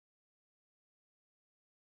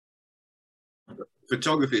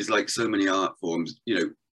photography is like so many art forms. You know,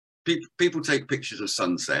 people take pictures of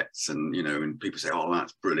sunsets, and you know, and people say, "Oh,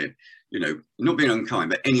 that's brilliant." You know, not being unkind,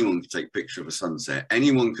 but anyone can take a picture of a sunset.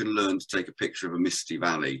 Anyone can learn to take a picture of a misty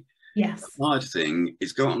valley. Yes. The hard thing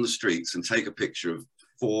is go out on the streets and take a picture of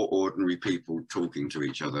 4 ordinary people talking to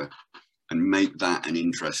each other, and make that an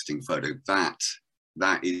interesting photo.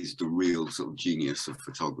 That is the real sort of genius of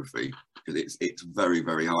photography, because it's very,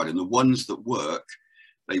 very hard. And the ones that work,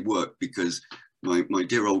 they work because my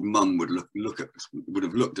dear old mum would would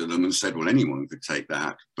have looked at them and said, well, anyone could take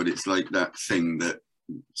that. But it's like that thing that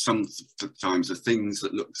sometimes the things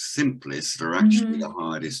that look simplest are actually the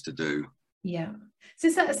hardest to do. Yeah. So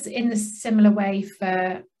that's in a similar way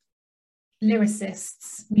for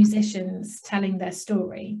lyricists, musicians telling their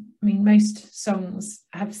story. I mean, most songs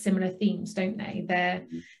have similar themes, don't they?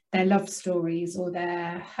 They're love stories, or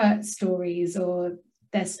they're hurt stories, or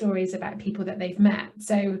they're stories about people that they've met.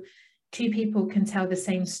 So 2 people can tell the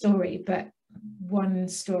same story, but one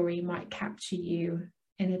story might capture you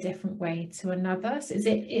in a different way to another. So is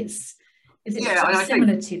it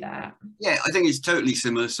similar to that? Yeah, I think it's totally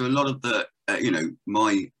similar. So a lot of the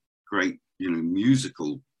my great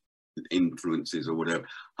musical influences or whatever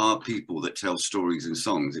are people that tell stories in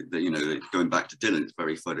songs. Going back to Dylan, it's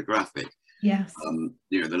very photographic. Yes.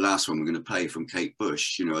 The last one we're going to play from Kate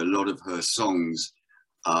Bush, a lot of her songs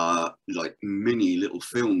are like mini little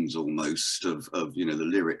films almost of the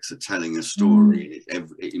lyrics are telling a story.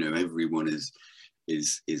 Everyone is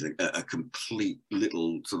a complete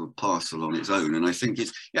little sort of parcel on its own. And I think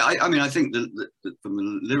I think that from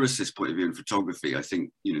the lyricist point of view in photography, I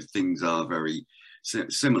think things are very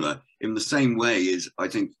similar in the same way as I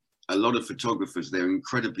think a lot of photographers, they're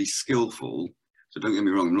incredibly skillful. So don't get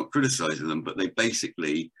me wrong, I'm not criticizing them, but they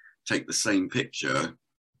basically take the same picture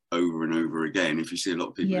over and over again. If you see a lot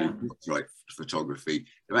of people who write photography,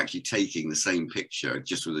 they're actually taking the same picture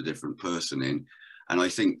just with a different person in. And I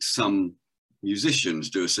think some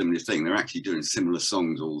musicians do a similar thing. They're actually doing similar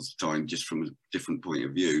songs all the time, just from a different point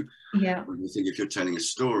of view. Yeah. I think if you're telling a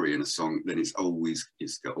story in a song, then it's always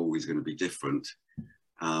going to be different.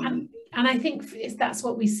 And I think that's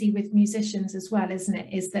what we see with musicians as well, isn't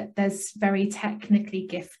it? Is that there's very technically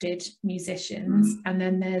gifted musicians, and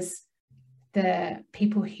then there's the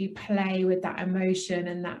people who play with that emotion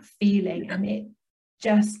and that feeling, and it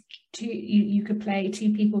just you could play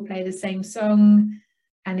 2 people play the same song,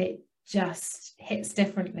 and it just hits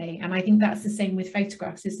differently. And I think that's the same with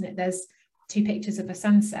photographs, isn't it? There's 2 pictures of a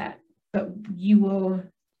sunset, but you will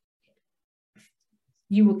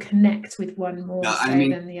connect with one more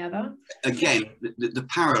than the other. Again, the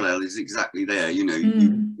parallel is exactly there. You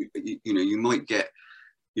might get,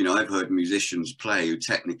 I've heard musicians play who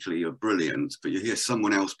technically are brilliant, but you hear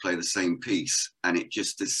someone else play the same piece, and it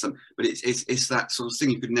just is but it's that sort of thing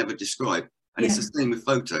you could never describe. And it's the same with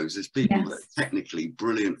photos. There's people that are technically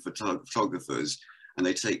brilliant photographers, and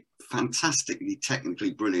they take fantastically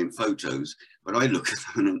technically brilliant photos, but I look at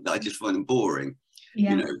them and I just find them boring.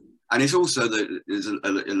 And it's also that there's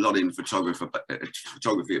a lot in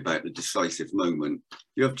photography about the decisive moment.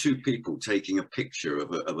 You have 2 people taking a picture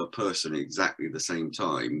of a person at exactly the same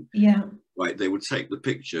time. Yeah. Right. They would take the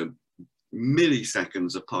picture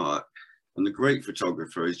milliseconds apart. And the great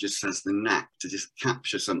photographer just has the knack to just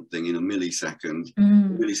capture something in a millisecond. A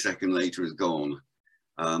millisecond later is gone.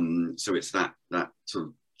 So it's that sort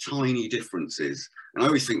of tiny differences. And I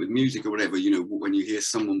always think with music or whatever, when you hear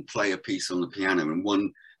someone play a piece on the piano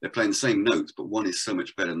and they're playing the same notes, but one is so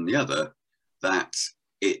much better than the other that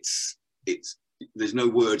there's no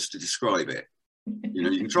words to describe it.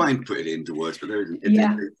 You can try and put it into words, but there isn't.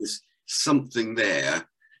 There's something there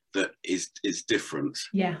that is different.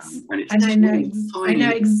 Yes. And I know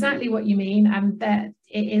exactly what you mean, and that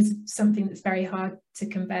it is something that's very hard to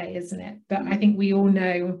convey, isn't it? But I think we all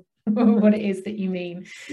know what it is that you mean.